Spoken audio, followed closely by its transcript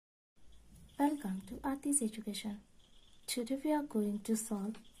Welcome to Artist Education. Today we are going to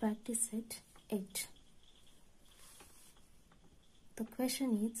solve practice set 8. The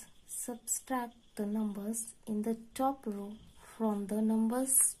question is, subtract the numbers in the top row from the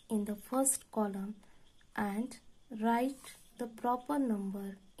numbers in the first column and write the proper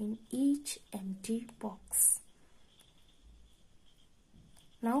number in each empty box.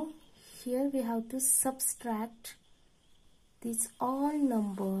 Now here we have to subtract these all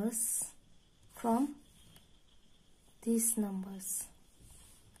numbers from these numbers.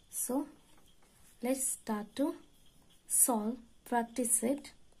 So let's start to solve practice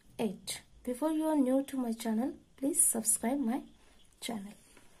set 8. Before you are new to my channel, please subscribe my channel.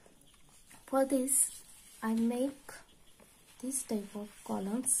 For this, I make this type of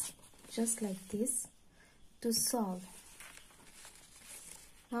columns just like this to solve.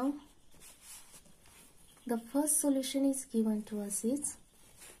 Now the first solution is given to us is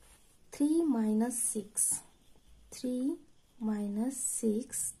 3 minus 6. 3 minus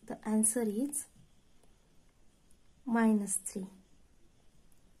 6, the answer is minus 3.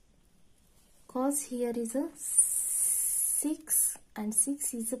 Cause here is a 6 and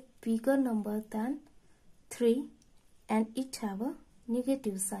 6 is a bigger number than 3 and it have a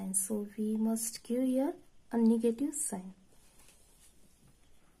negative sign. So we must give here a negative sign.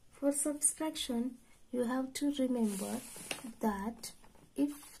 For subtraction, you have to remember that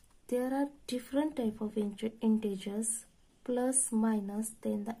if there are different type of integers, plus, minus,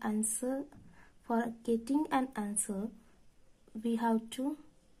 then the answer, for getting an answer, we have to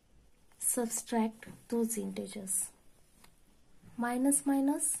subtract those integers. Minus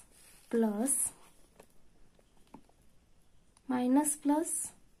minus plus, minus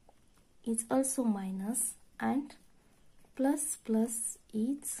plus is also minus, and plus plus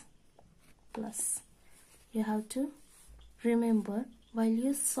is plus. You have to remember while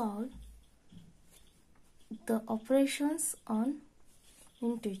you solve the operations on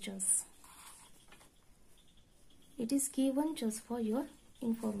integers. It is given just for your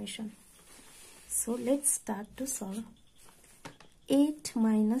information. So let's start to solve. 8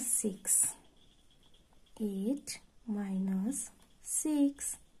 minus 6. 8 minus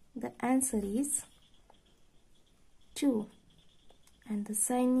 6. The answer is 2. And the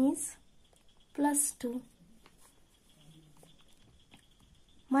sign is plus 2.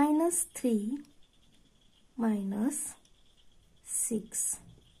 Minus 3 minus 6.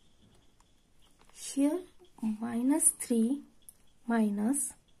 Here minus 3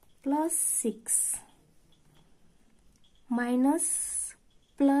 minus plus 6. Minus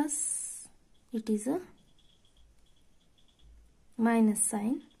plus, it is a minus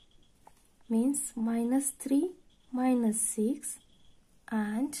sign, means minus 3 minus 6,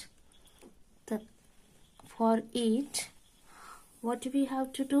 and for 8 what we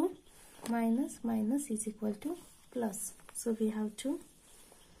have to do? Minus minus is equal to plus. So we have to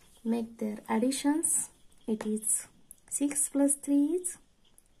make their additions. It is 6 plus 3 is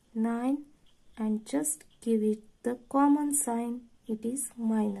 9, and just give it the common sign. It is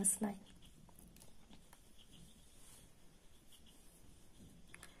minus 9.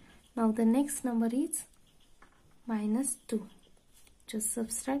 Now the next number is minus 2. Just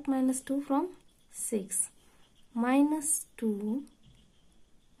subtract minus 2 from 6. Minus 2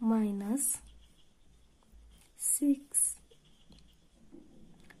 minus 6.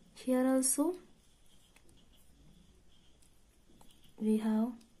 Here also we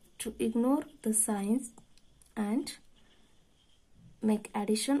have to ignore the signs and make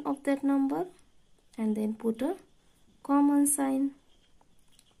addition of that number and then put a common sign.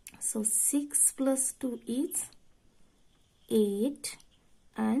 So 6 plus 2 is 8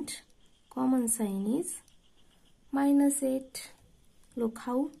 and common sign is minus 8. Look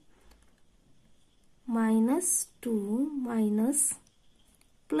how minus 2 minus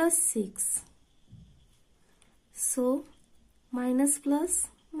plus 6. So minus plus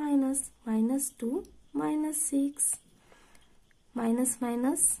minus, minus 2 minus 6. Minus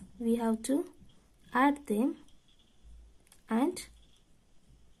minus, we have to add them and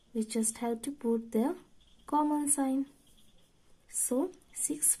we just have to put the common sign. So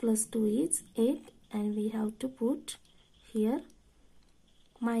 6 plus 2 is 8 and we have to put here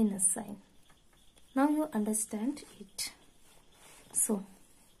minus sign. Now you understand it. So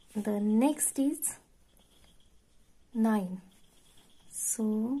the next is 9.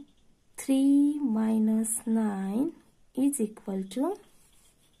 So 3 minus 9 is equal to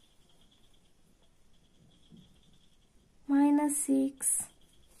minus 6.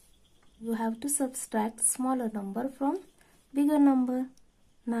 You have to subtract smaller number from bigger number.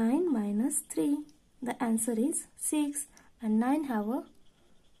 9 minus 3. The answer is 6, and 9 have a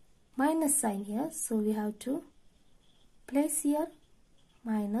minus sign here, so we have to place here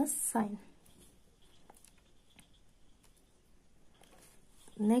minus sign.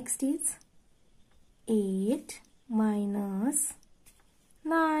 Next is 8 minus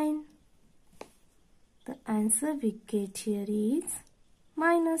 9. The answer we get here is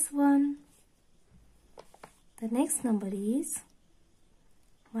minus 1. The next number is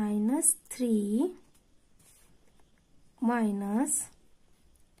minus 3 minus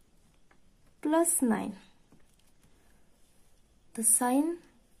plus 9. The sign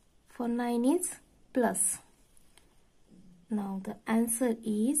for 9 is plus. Now the answer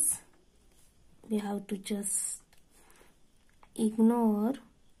is, we have to just ignore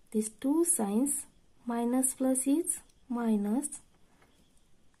these two signs. Minus plus is minus,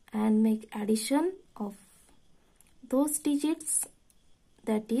 and make addition of those digits,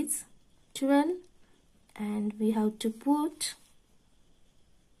 that is 12, and we have to put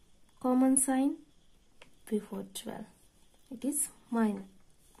common sign before 12. It is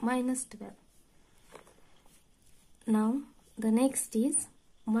minus 12. Now the next is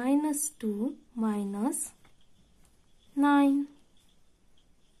minus 2 minus 9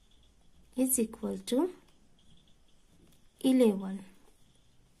 is equal to 11.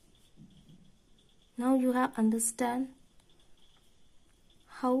 Now you have understand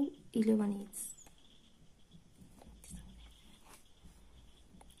how 11 is.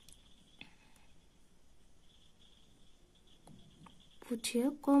 Put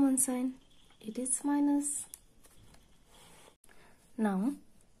here common sign, it is minus. Now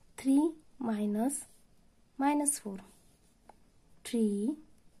 3 minus 4. 3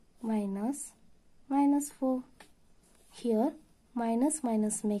 minus 4. Here minus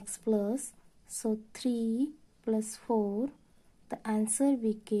makes plus, so 3 plus 4, the answer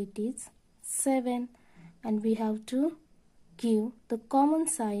we get is 7, and we have to give the common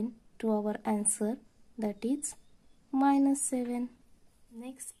sign to our answer, that is minus 7.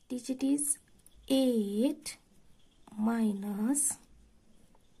 Next digit is 8 minus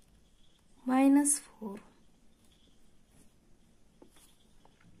 4.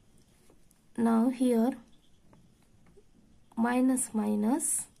 Now here minus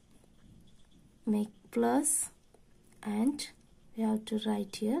make plus, and we have to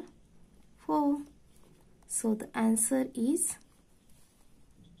write here 4. So the answer is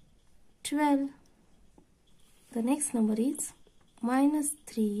 12. The next number is minus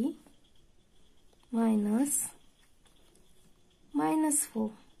 3 minus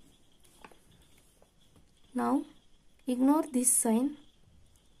 4. Now ignore this sign,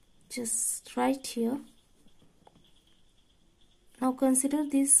 just write here. Now consider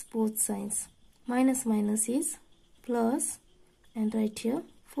these both signs. Minus is plus, and write here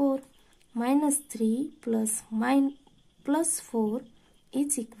 4. Minus 3 plus 4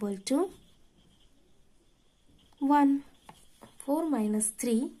 is equal to 1. 4 minus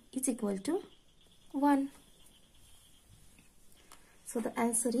 3 is equal to 1. So the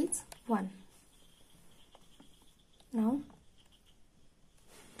answer is 1. Now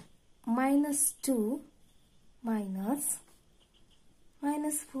minus 2 minus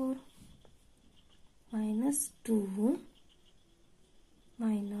 4. Minus 2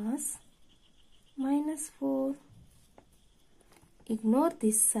 minus 4. Ignore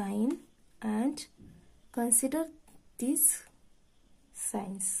this sign and consider these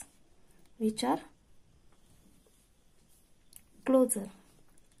signs which are closer.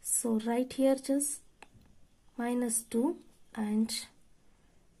 So write here just minus 2, and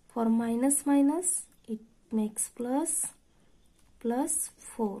for minus it makes plus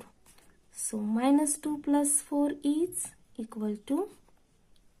 4. So minus 2 plus 4 is equal to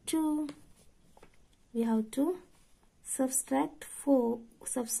 2. We have to subtract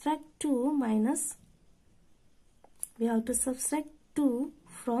 2 minus, we have to subtract 2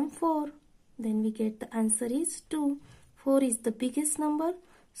 from 4. Then we get the answer is 2. 4 is the biggest number,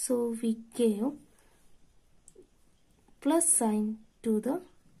 so we gave plus sign to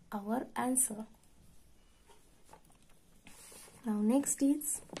our answer. Now next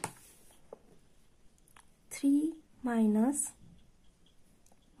is 3 minus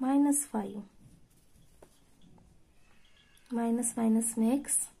 5. Minus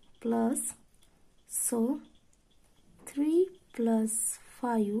makes plus, so 3 plus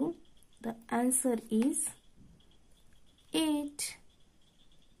 5, the answer is 8.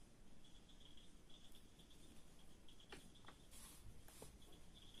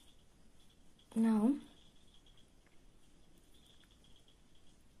 Now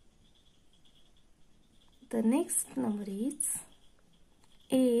the next number is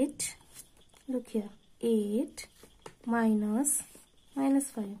 8. Look here, 8 minus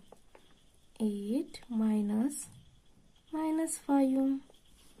 5. 8 minus 5.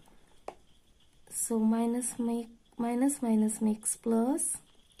 So minus makes plus.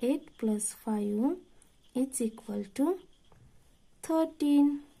 8 plus 5 is equal to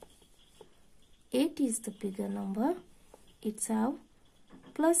 13. 8 is the bigger number. It's have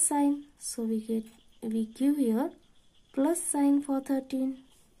plus sign, so we give here plus sign for 13.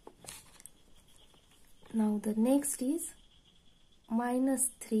 Now the next is minus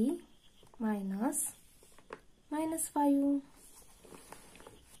 3 minus 5.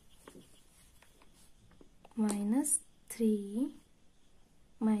 Minus 3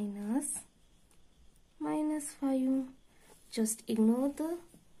 minus 5. Just ignore the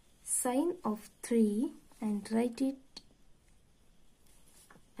sign of 3 and write it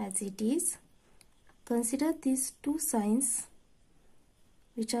as it is. Consider these two signs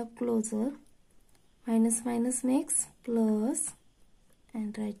which are closer. Minus makes plus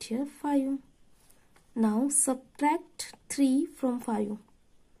and write here 5. Now subtract 3 from 5.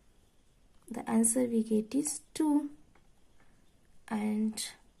 The answer we get is 2. And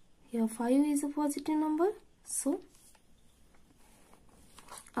here 5 is a positive number, so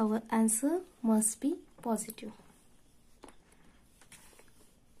our answer must be positive.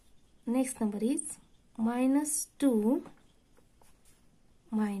 Next number is minus 2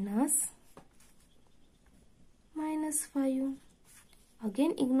 minus 5.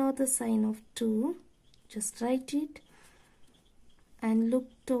 Again ignore the sign of 2. Just write it and look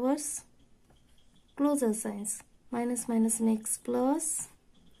towards closer signs. Minus makes plus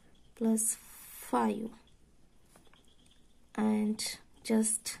 5. And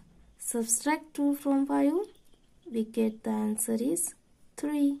just subtract 2 from 5. We get the answer is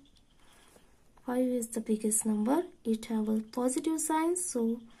 3. 5 is the biggest number. It have a positive sign,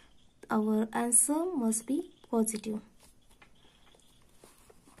 so our answer must be positive.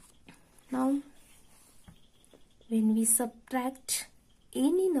 Now, when we subtract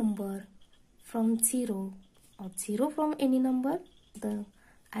any number from 0 or 0 from any number, the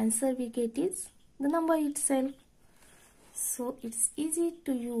answer we get is the number itself. So it's easy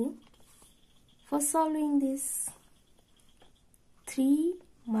to you for solving this. 3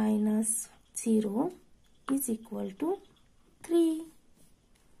 minus 0 is equal to 3.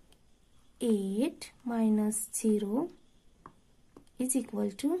 8 minus 0 is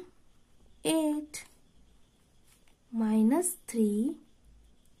equal to 8. Minus 3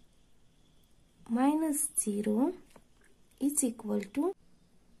 minus 0 is equal to,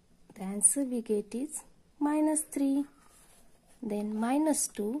 the answer we get is minus 3. Then minus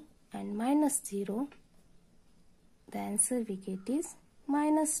 2 and minus 0, the answer we get is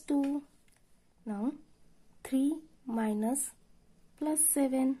minus 2. Now 3 minus plus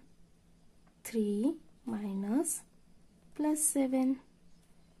 7. 3 minus plus 7.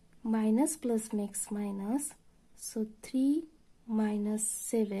 Minus plus makes minus. So 3 minus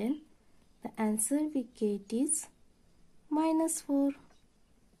 7, the answer we get is minus 4.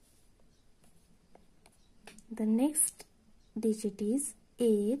 The next digit is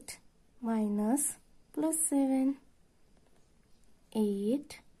 8 minus plus 7.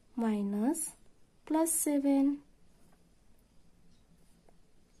 8 minus plus 7.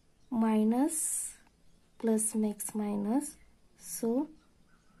 Minus plus makes minus. So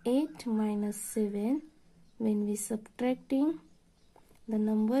 8 minus 7, when we subtracting, the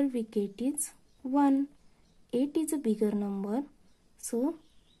number we get is 1. 8 is a bigger number, so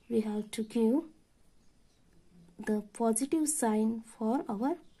we have to give the positive sign for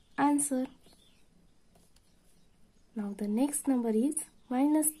our answer. Now the next number is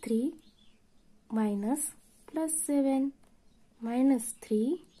minus 3 minus plus 7. Minus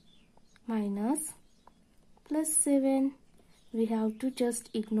 3 minus plus 7. We have to just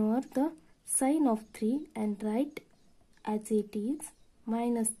ignore the sign of 3 and write as it is,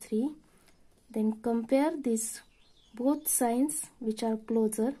 minus 3. Then compare these both signs which are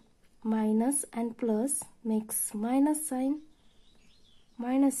closer. Minus and plus makes minus sign,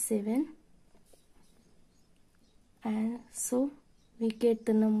 minus 7. And so we get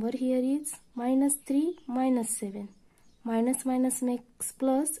the number here is minus 3 minus 7. Minus makes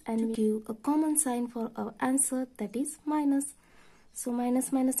plus, and we give a common sign for our answer, that is minus. So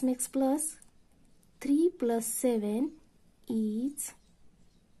minus makes plus. 3 plus 7 is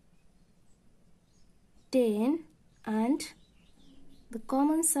 10, and the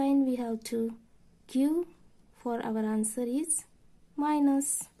common sign we have to give for our answer is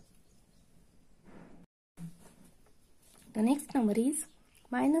minus. The next number is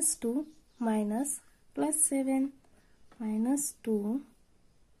minus 2 minus plus 7. Minus 2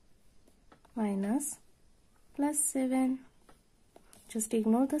 minus plus 7. just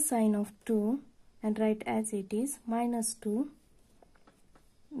ignore the sign of 2 and write as it is, minus 2.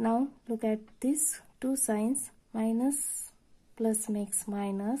 Now look at these two signs, minus plus makes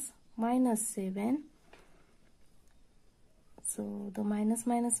minus, minus 7. So the minus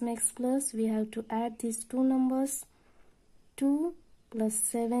minus makes plus. We have to add these two numbers. 2 plus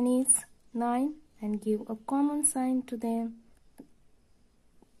 7 is 9 and give a common sign to them,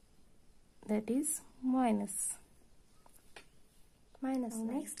 that is minus. Now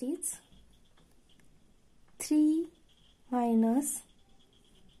next is 3 minus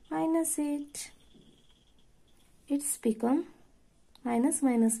 8. It's become minus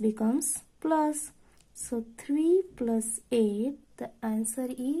minus becomes plus. So 3 plus 8, the answer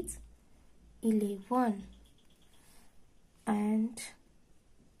is 11. And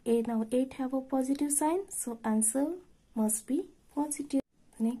now 8 have a positive sign, so answer must be positive.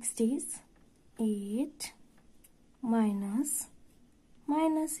 Next is 8 minus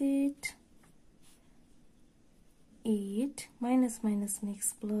 8. 8 minus minus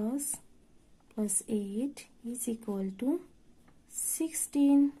makes plus. Plus 8 is equal to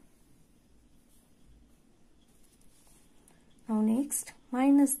 16. Now next,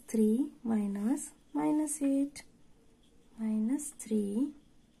 minus 3 minus 8. Minus 3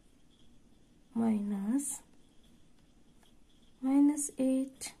 minus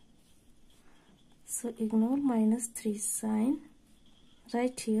 8. So ignore minus 3 sign.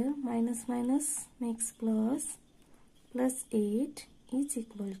 Right here, minus minus makes plus. Plus 8 is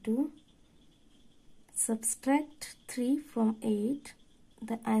equal to, subtract 3 from 8.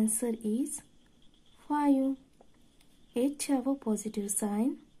 The answer is 5. 8 have a positive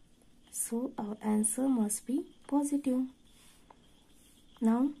sign, so our answer must be positive.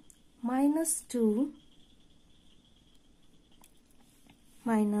 Now minus 2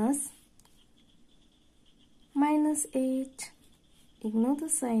 minus 8. Ignore the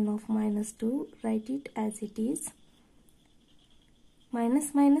sign of minus 2, write it as it is.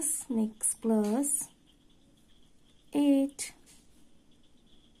 Minus minus makes plus. 8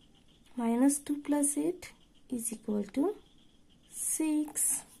 minus 2 plus 8 is equal to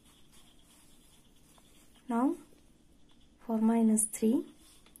 6. Now for minus 3,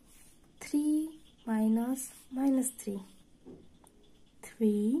 3 minus 3.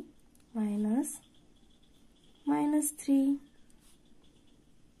 3 minus 3.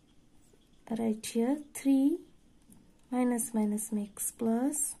 Right here, 3 minus minus makes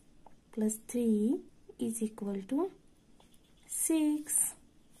plus. Plus 3 is equal to 6.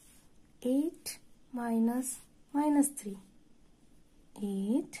 8 minus 3.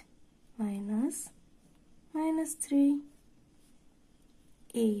 8 minus 3.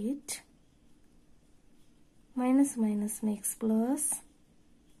 8 minus minus makes plus.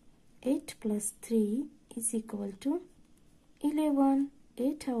 8 plus 3 is equal to 11.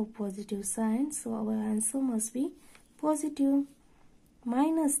 8 have a positive sign, so our answer must be positive.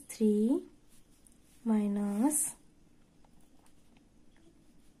 Minus 3 minus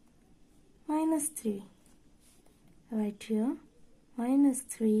 3. Right here, minus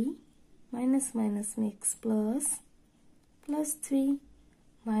 3 minus minus makes plus. Plus 3.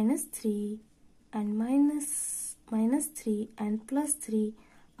 Minus 3 and minus 3 and plus 3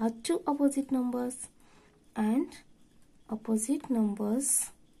 are two opposite numbers, and opposite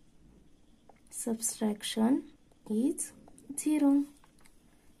numbers subtraction is 0.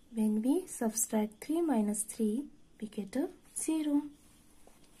 When we subtract 3 minus 3, we get a 0.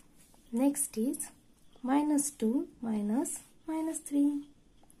 Next is minus 2 minus 3.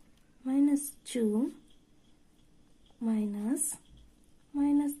 Minus 2 minus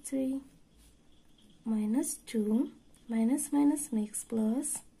 3. Minus 2 minus minus makes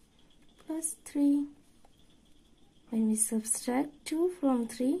plus. Plus 3. When we subtract 2 from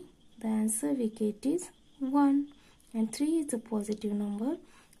 3, the answer we get is 1. And 3 is a positive number,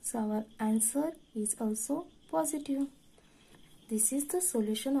 so our answer is also positive. This is the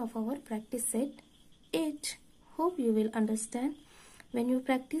solution of our practice set 8. Hope you will understand. When you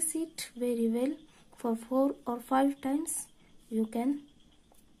practice it very well for 4 or 5 times, you can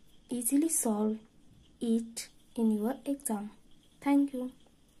easily solve it in your exam. Thank you.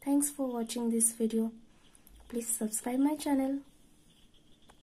 Thanks for watching this video. Please subscribe my channel.